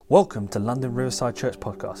Welcome to London Riverside Church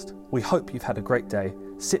Podcast. We hope you've had a great day.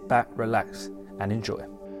 Sit back, relax, and enjoy.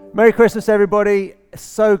 Merry Christmas, everybody.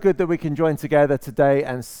 So good that we can join together today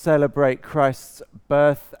and celebrate Christ's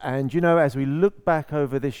birth. And you know, as we look back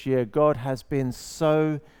over this year, God has been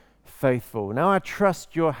so faithful. Now, I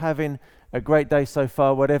trust you're having a great day so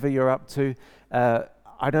far, whatever you're up to. I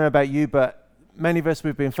don't know about you, but many of us,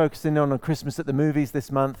 we've been focusing on Christmas at the movies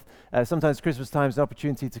this month. Sometimes Christmas time is an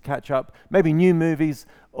opportunity to catch up, maybe new movies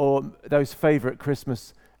or those favorite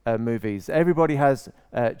Christmas movies. Everybody has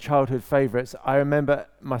childhood favorites. I remember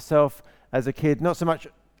myself as a kid, not so much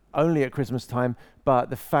only at Christmas time, but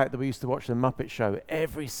the fact that we used to watch The Muppet Show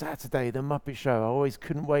every Saturday, The Muppet Show. I always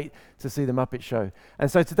couldn't wait to see The Muppet Show. And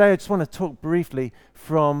so today I just want to talk briefly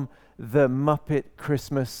from The Muppet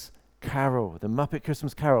Christmas Carol, The Muppet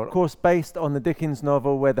Christmas Carol. Of course, based on the Dickens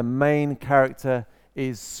novel where the main character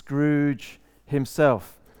is Scrooge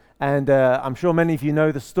himself. And I'm sure many of you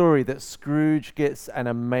know the story that Scrooge gets an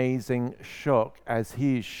amazing shock as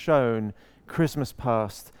he is shown Christmas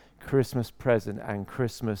past, Christmas present, and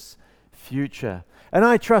Christmas future. And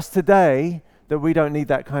I trust today that we don't need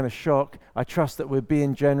that kind of shock. I trust that we're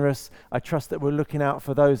being generous. I trust that we're looking out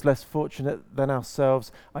for those less fortunate than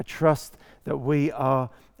ourselves. I trust that we are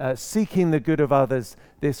seeking the good of others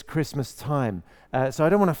this Christmas time. So I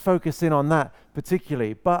don't want to focus in on that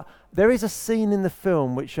particularly, but there is a scene in the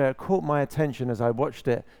film which caught my attention as I watched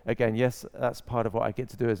it again. Yes, that's part of what I get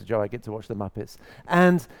to do as a Joe. I get to watch the Muppets.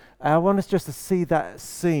 And I want us just to see that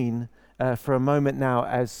scene for a moment now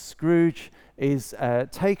as Scrooge is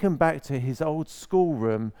taken back to his old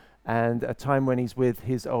schoolroom and a time when he's with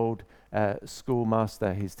his old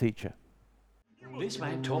schoolmaster, his teacher. This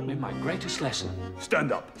man taught me my greatest lesson.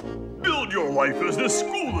 Stand up. Build your life as the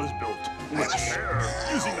school is built. With care,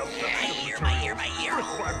 using the best of my ear.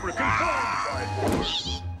 Brick and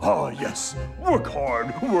bond. Ah, yes. Work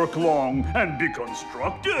hard, work long, and be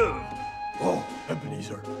constructive. Oh,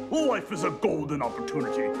 Ebenezer, life is a golden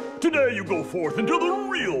opportunity. Today you go forth into the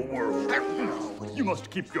real world. You must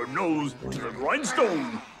keep your nose to the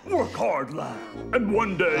grindstone. Work hard, lad. And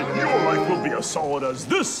one day, your life will be as solid as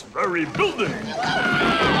this very building.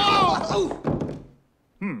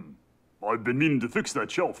 I've been meaning to fix that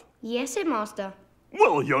shelf. Yes, Headmaster.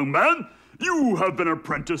 Well, young man, you have been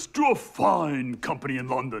apprenticed to a fine company in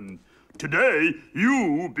London. Today,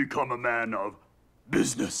 you become a man of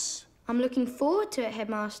business. I'm looking forward to it,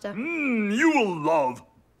 Headmaster. You will love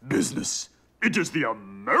business. It is the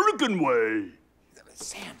American way.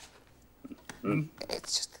 Sam,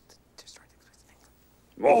 it's just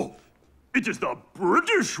thing. Oh, it is the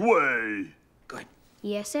British way. Good.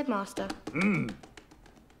 Yes, Headmaster.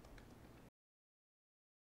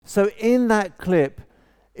 So in that clip,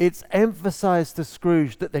 it's emphasized to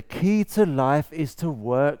Scrooge that the key to life is to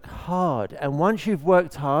work hard. And once you've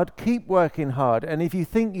worked hard, keep working hard. And if you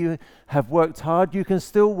think you have worked hard, you can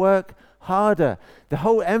still work harder. The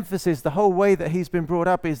whole emphasis, the whole way that he's been brought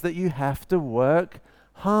up is that you have to work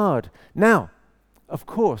hard. Now, of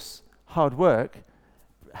course, hard work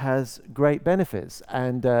has great benefits.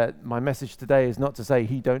 And my message today is not to say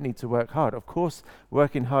he don't need to work hard. Of course,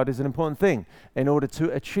 working hard is an important thing in order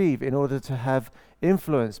to achieve, in order to have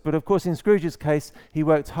influence. But of course, in Scrooge's case, he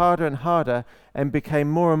worked harder and harder and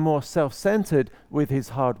became more and more self-centered with his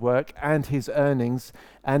hard work and his earnings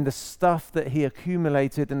and the stuff that he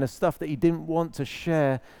accumulated and the stuff that he didn't want to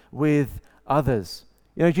share with others.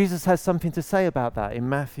 You know, Jesus has something to say about that in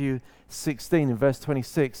Matthew 16 in verse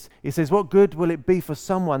 26. He says, "What good will it be for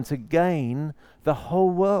someone to gain the whole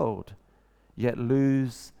world, yet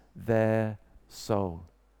lose their soul?"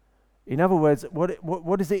 In other words,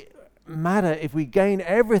 what does it matter if we gain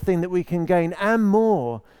everything that we can gain and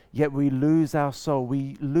more, yet we lose our soul,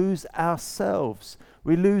 we lose ourselves,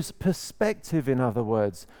 we lose perspective, in other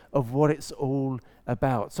words, of what it's all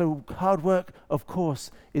about. So hard work, of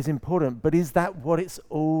course, is important, but is that what it's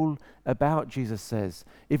all about, Jesus says?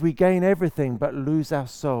 If we gain everything but lose our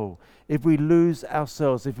soul, if we lose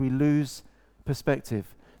ourselves, if we lose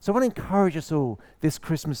perspective. So I want to encourage us all this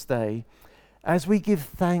Christmas day, as we give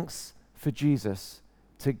thanks for Jesus,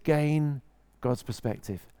 to gain God's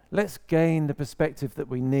perspective. Let's gain the perspective that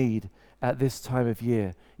we need at this time of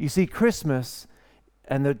year. You see, Christmas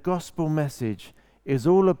and the gospel message is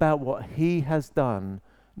all about what he has done,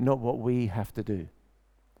 not what we have to do.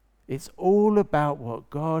 It's all about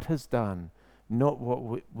what God has done, not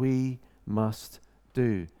what we must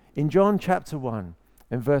do. In John chapter 1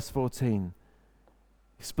 and verse 14,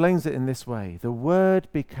 explains it in this way: "The Word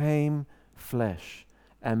became flesh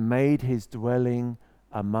and made his dwelling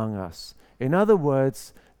among us." In other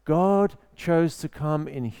words, God chose to come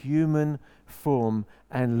in human form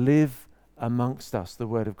and live amongst us, the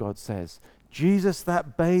Word of God says. Jesus,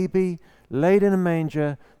 that baby, laid in a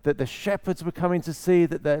manger, that the shepherds were coming to see,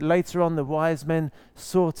 that later on the wise men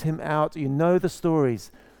sought him out. You know the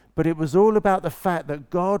stories. But it was all about the fact that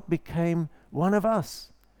God became one of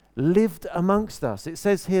us, lived amongst us. It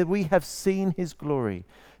says here, we have seen his glory,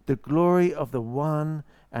 the glory of the one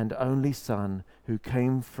and only Son who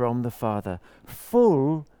came from the Father,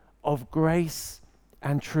 full of grace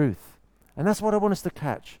and truth. And that's what I want us to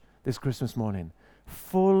catch this Christmas morning.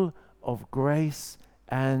 Full of grace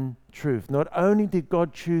and truth. Not only did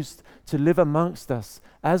God choose to live amongst us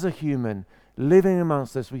as a human, living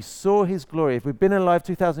amongst us, we saw his glory. If we'd been alive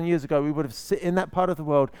 2,000 years ago, we would have in that part of the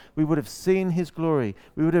world, we would have seen his glory.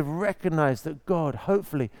 We would have recognized that God,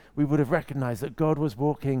 hopefully, we would have recognized that God was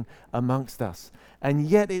walking amongst us. And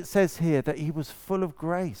yet it says here that he was full of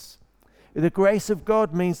grace. The grace of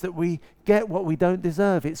God means that we get what we don't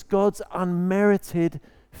deserve. It's God's unmerited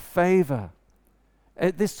favor.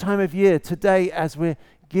 At this time of year, today, as we're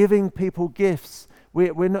giving people gifts,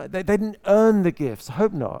 we're not, they didn't earn the gifts. I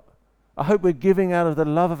hope not. I hope we're giving out of the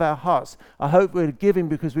love of our hearts. I hope we're giving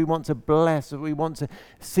because we want to bless, or we want to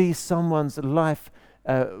see someone's life,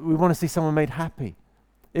 we want to see someone made happy.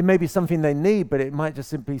 It may be something they need, but it might just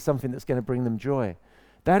simply be something that's going to bring them joy.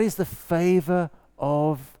 That is the favor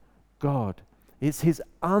of God. It's his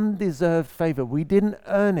undeserved favor. We didn't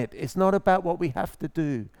earn it. It's not about what we have to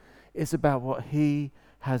do. It's about what he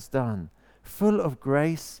has done. Full of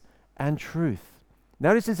grace and truth.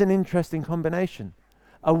 Now this is an interesting combination.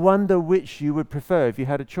 I wonder which you would prefer if you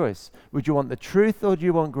had a choice. Would you want the truth or do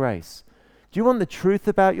you want grace? Do you want the truth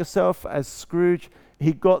about yourself? As Scrooge,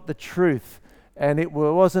 he got the truth and it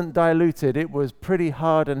wasn't diluted. It was pretty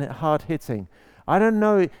hard and hard-hitting. I don't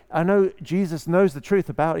know. I know Jesus knows the truth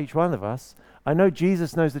about each one of us. I know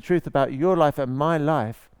Jesus knows the truth about your life and my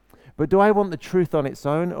life. But do I want the truth on its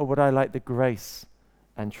own, or would I like the grace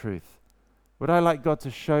and truth? Would I like God to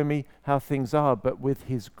show me how things are, but with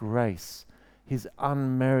his grace, his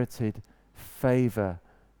unmerited favor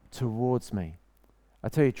towards me? I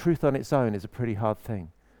tell you, truth on its own is a pretty hard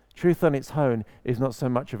thing. Truth on its own is not so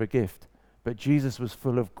much of a gift, but Jesus was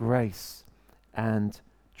full of grace and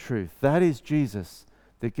truth. That is Jesus,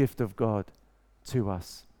 the gift of God to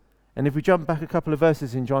us. And if we jump back a couple of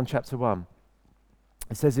verses in John chapter 1,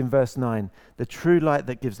 it says in verse 9, the true light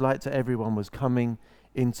that gives light to everyone was coming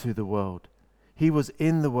into the world. He was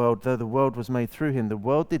in the world, though the world was made through him. The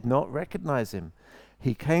world did not recognize him.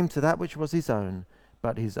 He came to that which was his own,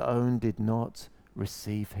 but his own did not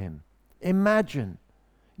receive him. Imagine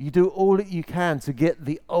you do all that you can to get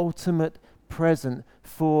the ultimate present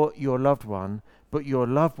for your loved one, but your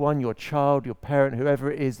loved one, your child, your parent,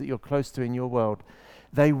 whoever it is that you're close to in your world,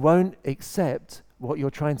 they won't accept what you're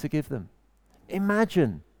trying to give them.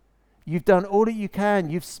 Imagine you've done all that you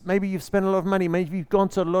can. Maybe you've spent a lot of money. Maybe you've gone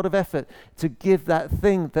to a lot of effort to give that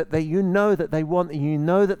thing that you know that they want, and you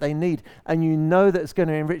know that they need, and you know that it's going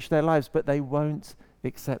to enrich their lives, but they won't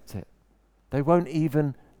accept it. They won't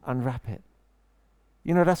even unwrap it.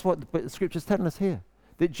 You know, that's what the scripture's telling us here,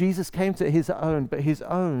 that Jesus came to his own, but his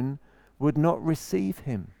own would not receive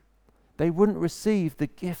him. They wouldn't receive the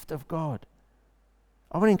gift of God.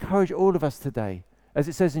 I want to encourage all of us today, as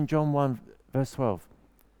it says in John 1, verse 12,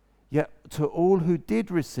 yet to all who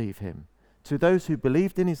did receive him, to those who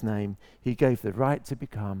believed in his name, he gave the right to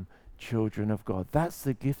become children of God. That's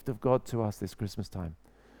the gift of God to us this Christmas time.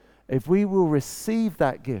 If we will receive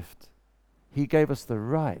that gift, he gave us the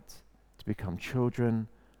right to become children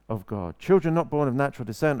of God. Children not born of natural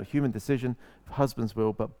descent or human decision, of husband's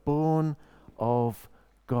will, but born of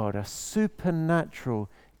God. A supernatural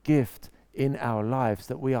gift in our lives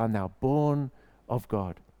that we are now born of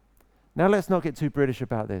God. Now let's not get too British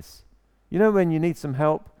about this. You know when you need some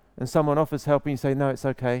help and someone offers help and you say, no, it's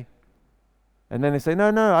okay. And then they say, no,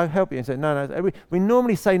 I'll help you. And say, no. We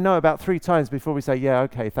normally say no about 3 times before we say, yeah,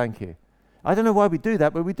 okay, thank you. I don't know why we do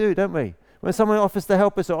that, but we do, don't we? When someone offers to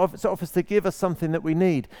help us or offers to give us something that we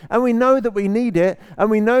need, and we know that we need it, and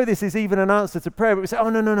we know this is even an answer to prayer, but we say, oh,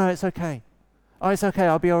 no, it's okay. Oh, it's okay,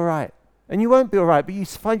 I'll be all right. And you won't be all right, but you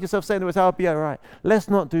find yourself saying to us, I'll be all right. Let's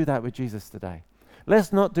not do that with Jesus today.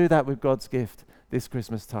 Let's not do that with God's gift this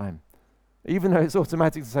Christmas time. Even though it's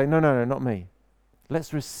automatic to say, no, not me.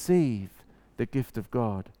 Let's receive the gift of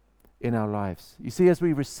God in our lives. You see, as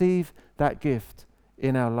we receive that gift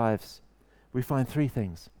in our lives, we find 3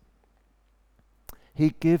 things.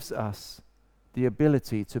 He gives us the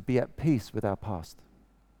ability to be at peace with our past.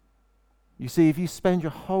 You see, if you spend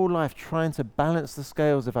your whole life trying to balance the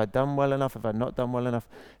scales, have I done well enough, have I not done well enough,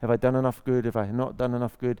 have I done enough good, have I not done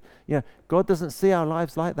enough good, God doesn't see our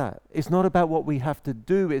lives like that. It's not about what we have to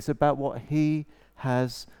do, it's about what he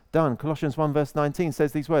has done. Colossians 1 verse 19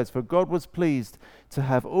 says these words, "For God was pleased to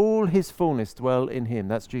have all his fullness dwell in him,"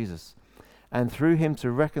 that's Jesus, "and through him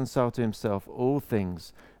to reconcile to himself all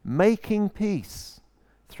things, making peace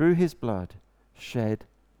through his blood shed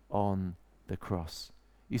on the cross."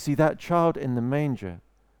 You see, that child in the manger,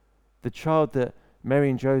 the child that Mary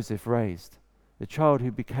and Joseph raised, the child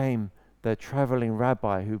who became the traveling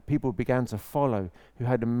rabbi, who people began to follow, who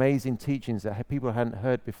had amazing teachings that people hadn't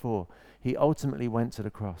heard before, he ultimately went to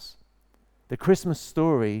the cross. The Christmas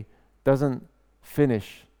story doesn't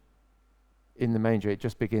finish in the manger, it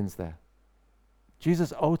just begins there.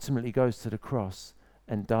 Jesus ultimately goes to the cross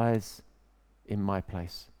and dies in my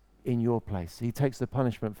place, in your place. He takes the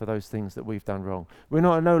punishment for those things that we've done wrong. We're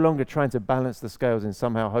no longer trying to balance the scales and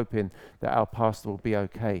somehow hoping that our past will be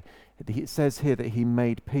okay. It says here that he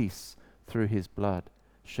made peace through his blood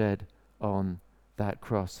shed on that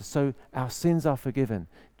cross. So our sins are forgiven.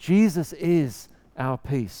 Jesus is our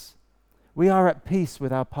peace. We are at peace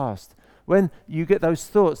with our past. When you get those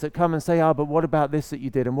thoughts that come and say, but what about this that you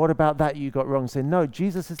did? And what about that you got wrong? Say, no,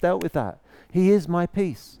 Jesus has dealt with that. He is my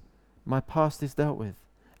peace. My past is dealt with.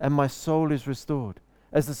 And my soul is restored.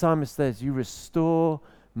 As the psalmist says, you restore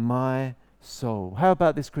my soul. How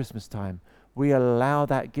about this Christmas time? We allow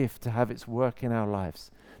that gift to have its work in our lives.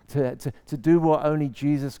 To do what only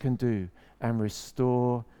Jesus can do and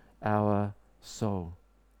restore our soul.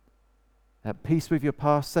 At peace with your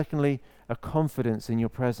past. Secondly, a confidence in your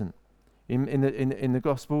present. In the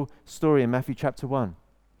gospel story in Matthew chapter 1,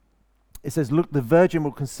 it says, "Look, the virgin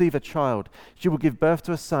will conceive a child. She will give birth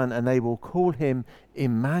to a son, and they will call him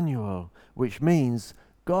Emmanuel," which means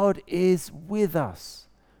God is with us.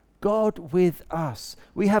 God with us.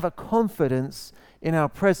 We have a confidence in our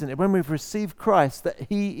present, and when we've received Christ, that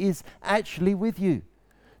he is actually with you.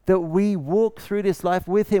 That we walk through this life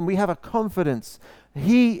with him. We have a confidence.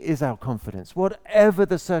 He is our confidence, whatever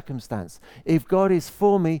the circumstance. If God is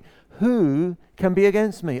for me, who can be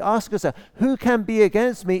against me? Ask yourself, who can be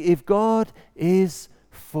against me if God is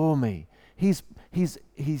for me? He's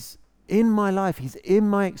in my life. He's in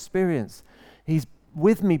my experience. He's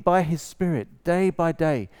with me by his Spirit day by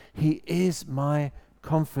day. He is my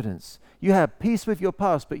confidence. You have peace with your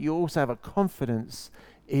past, but you also have a confidence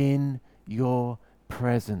in your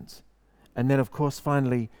present. And then, of course,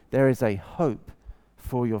 finally, there is a hope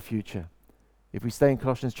for your future. If we stay in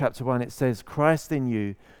Colossians chapter 1, it says, "Christ in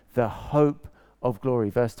you, the hope of glory."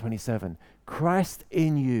 Verse 27. Christ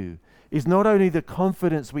in you is not only the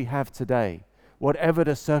confidence we have today, whatever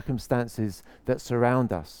the circumstances that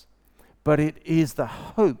surround us, but it is the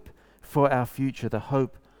hope for our future, the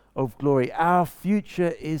hope of glory. Our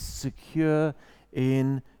future is secure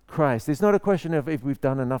in Christ. It's not a question of if we've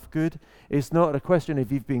done enough good. It's not a question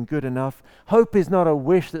if you've been good enough. Hope is not a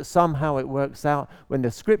wish that somehow it works out. When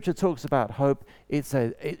the scripture talks about hope, it's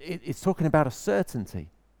talking about a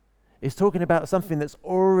certainty. It's talking about something that's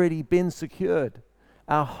already been secured.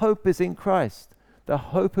 Our hope is in Christ, the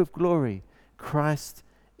hope of glory, Christ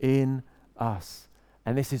in us.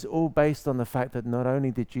 And this is all based on the fact that not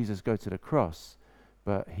only did Jesus go to the cross,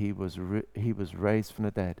 but he was raised from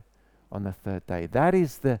the dead on the third day. That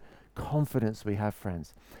is the confidence we have,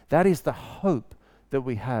 friends. That is the hope that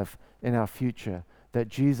we have in our future, that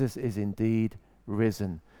Jesus is indeed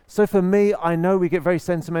risen. So for me, I know we get very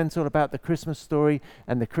sentimental about the Christmas story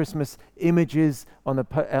and the Christmas images on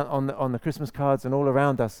the Christmas cards and all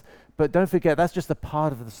around us, but don't forget, that's just a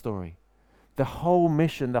part of the story. The whole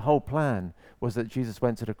mission, the whole plan was that Jesus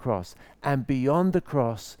went to the cross, and beyond the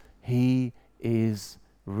cross, he is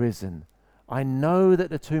risen. I know that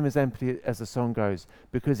the tomb is empty, as the song goes,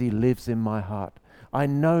 because he lives in my heart. I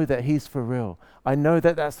know that he's for real. I know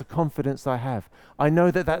that that's the confidence I have. I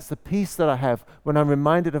know that that's the peace that I have when I'm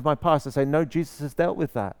reminded of my past. I say, no, Jesus has dealt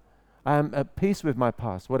with that. I am at peace with my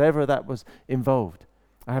past, whatever that was involved.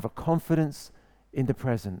 I have a confidence in the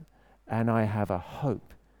present, and I have a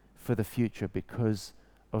hope for the future because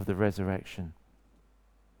of the resurrection.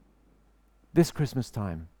 This Christmas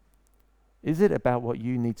time, is it about what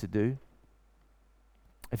you need to do?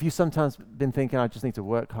 Have you sometimes been thinking, I just need to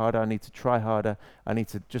work harder, I need to try harder, I need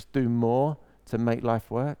to just do more to make life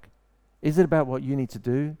work? Is it about what you need to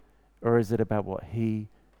do, or is it about what he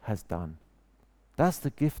has done? That's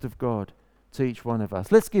the gift of God to each one of us.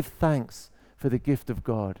 Let's give thanks for the gift of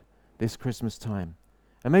God this Christmas time.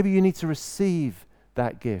 And maybe you need to receive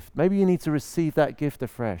that gift. Maybe you need to receive that gift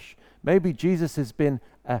afresh. Maybe Jesus has been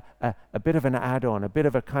a bit of an add-on, a bit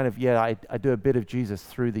of a kind of, I do a bit of Jesus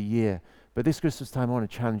through the year. But this Christmas time, I want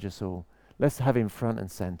to challenge us all. Let's have him front and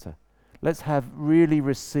center. Let's really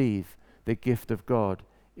receive the gift of God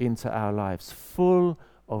into our lives, full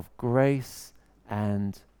of grace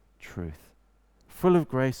and truth. full of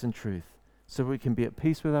grace and truth, so we can be at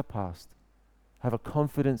peace with our past, have a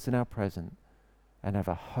confidence in our present, and have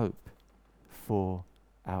a hope for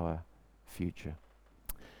our future.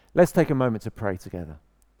 Let's take a moment to pray together.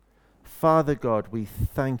 Father God, we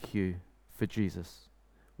thank you for Jesus.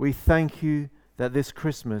 We thank you that this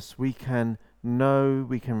Christmas we can know,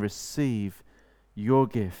 we can receive your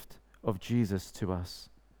gift of Jesus to us.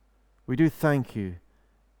 We do thank you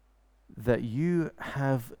that you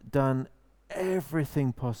have done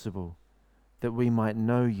everything possible that we might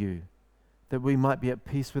know you, that we might be at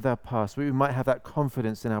peace with our past, we might have that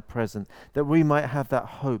confidence in our present, that we might have that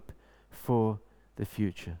hope for the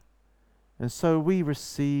future. And so we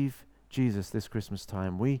receive Jesus this Christmas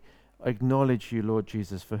time. We acknowledge you, Lord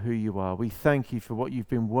Jesus, for who you are. We thank you for what you've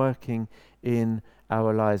been working in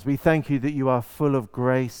our lives. We thank you that you are full of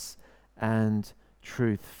grace and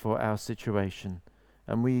truth for our situation.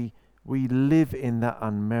 And we live in that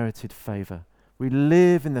unmerited favor. We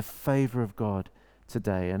live in the favor of God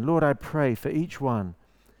today. And Lord, I pray for each one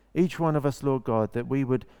of us, Lord God, that we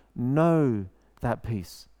would know that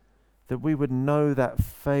peace, that we would know that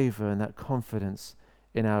favor and that confidence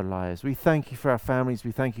in our lives. We thank you for our families.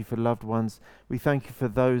 We thank you for loved ones. We thank you for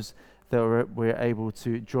those that we're able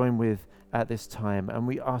to join with at this time. And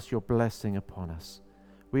we ask your blessing upon us.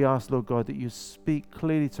 We ask, Lord God, that you speak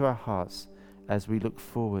clearly to our hearts as we look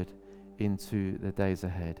forward into the days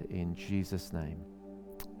ahead. In Jesus' name,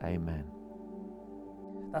 amen.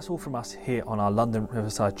 That's all from us here on our London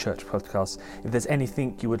Riverside Church podcast. If there's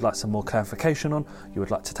anything you would like some more clarification on, you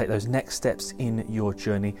would like to take those next steps in your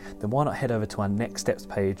journey, then why not head over to our next steps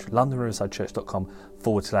page,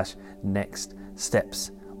 londonriversidechurch.com/next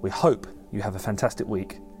steps. We hope you have a fantastic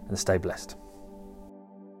week and stay blessed.